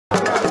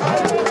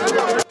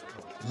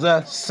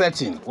The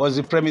setting was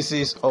the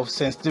premises of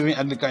St. Stephen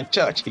Anglican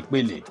Church,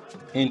 Ipele,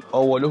 in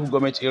Ọwọ Local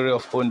Government Area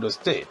of Òndó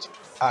State,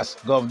 as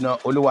Governor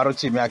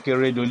Oluwarotimi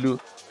Akeredolu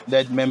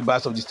led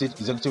members of the State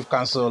Executive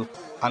Council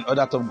and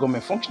other top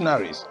government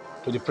functionaries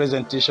to the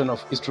presentation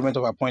of instrument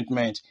of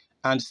appointment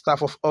and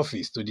staff of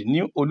office to the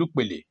new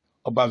Olupele,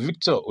 Oba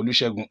Victor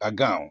Olusegun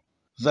Aganun.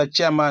 The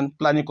Chairman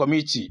Planning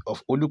Committee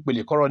of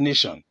Olupele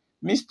Coronation,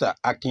 Mr.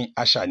 Akin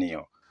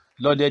Ashaniyan,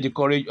 lauded the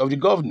courage of the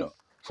governor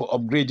for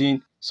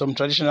upgrading some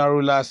traditional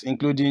rulers,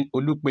 including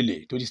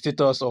Olupele, to the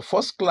status of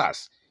first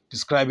class,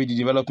 describing the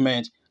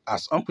development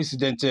as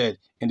unprecedented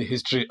in the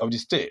history of the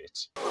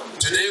state.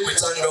 Today we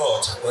thank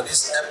God for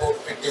this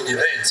epoch-making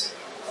event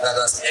that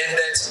has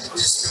ended the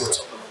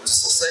dispute, the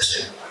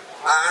succession,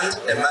 and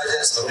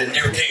emergence of the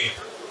new king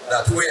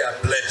that we are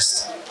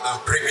blessed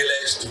and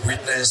privileged to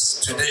witness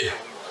today.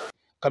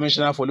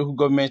 Commissioner for Local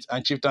Government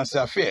and Chieftaincy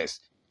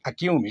Affairs,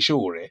 Akinwumi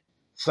Sowore,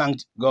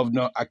 thanked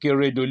Governor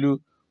Akeredolu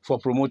for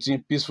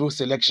promoting peaceful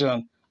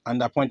selection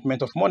and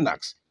appointment of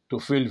monarchs to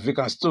fill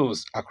vacant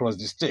stools across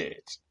the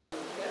state.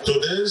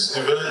 Today's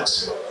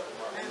event,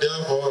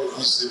 therefore,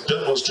 is a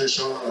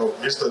demonstration of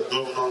Mr.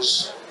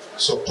 Governor's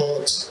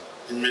support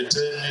in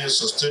maintaining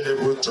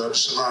sustainable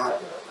traditional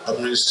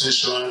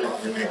administration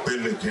in the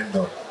Ipele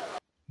Kingdom.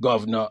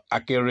 Governor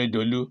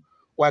Akeredolu,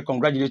 while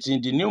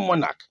congratulating the new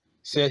monarch,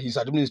 said his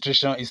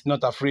administration is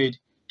not afraid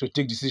to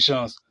take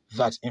decisions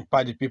that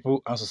impact the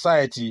people and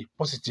society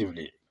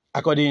positively.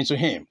 According to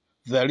him,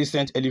 the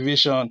recent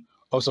elevation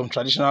of some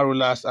traditional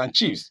rulers and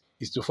chiefs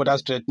is to further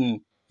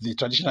strengthen the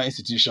traditional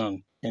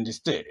institution in the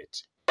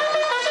state.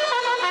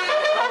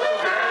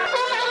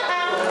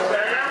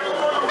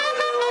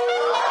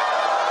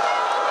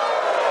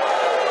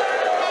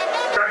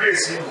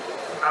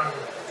 I'm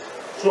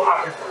so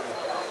happy for you.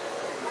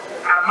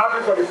 I'm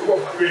happy for the people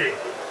of Ipele.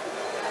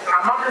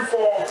 I'm happy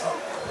for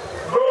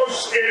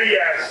those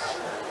areas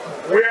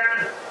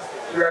where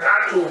we are now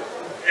to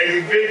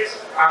elevate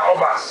our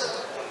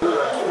Obas. We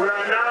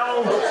are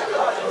now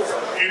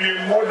in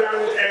a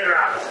modern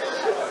era.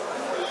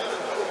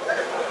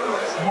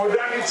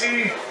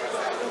 Modernity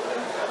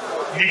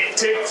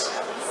dictates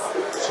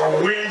some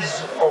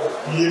ways of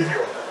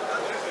behavior.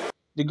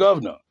 The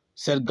governor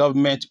said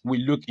government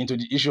will look into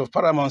the issue of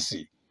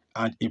paramountcy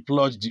and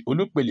implored the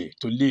Olupele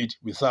to lead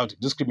without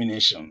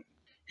discrimination.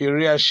 He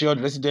reassured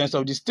residents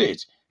of the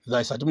state that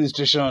his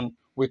administration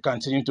will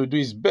continue to do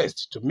its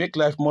best to make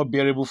life more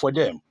bearable for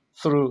them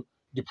through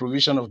the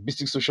provision of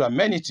basic social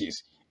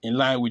amenities in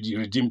line with the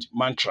redeemed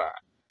mantra.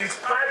 In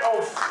spite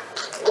of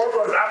what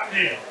was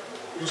happening,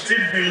 we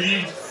still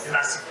believe in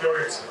our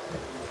security.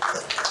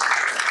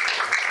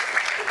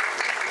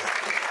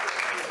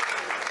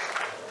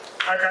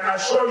 I can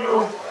assure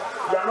you,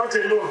 we are not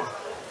alone.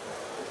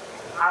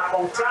 Our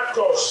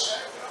contractors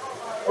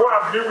who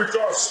have been with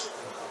us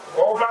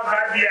for over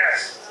 5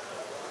 years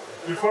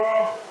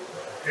before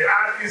the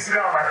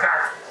incident of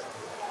attack,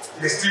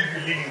 they still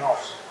believe in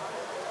us.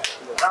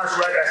 That's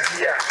why they're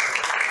here.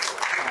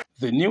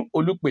 The new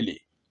Olupele,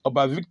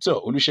 Oba Victor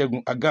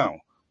Olusegun Aganun,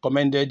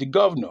 commended the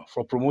governor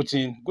for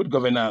promoting good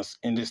governance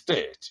in the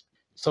state.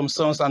 Some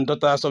sons and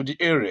daughters of the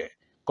area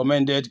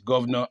commended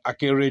Governor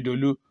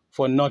Akeredolu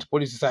for not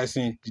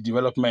politicizing the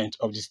development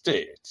of the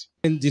state.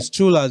 And the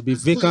stool has been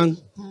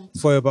vacant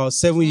for about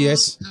 7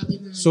 years,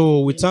 so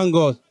we thank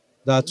God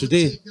that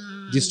today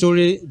the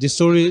story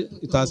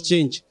it has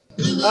changed.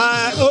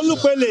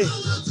 Olupele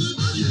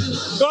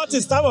got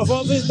his term of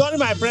office during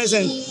my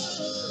presence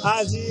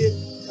as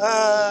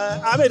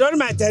during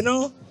my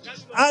tenure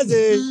as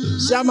the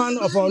chairman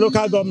of our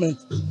local government.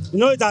 You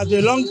know, it has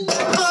been long.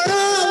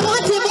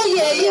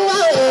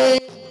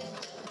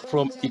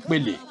 From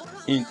Ipele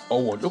in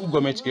Ọwọ Local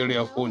Government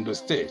Area of Òndó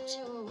State,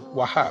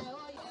 Wahab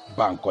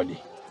Bankole,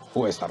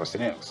 OS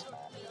News.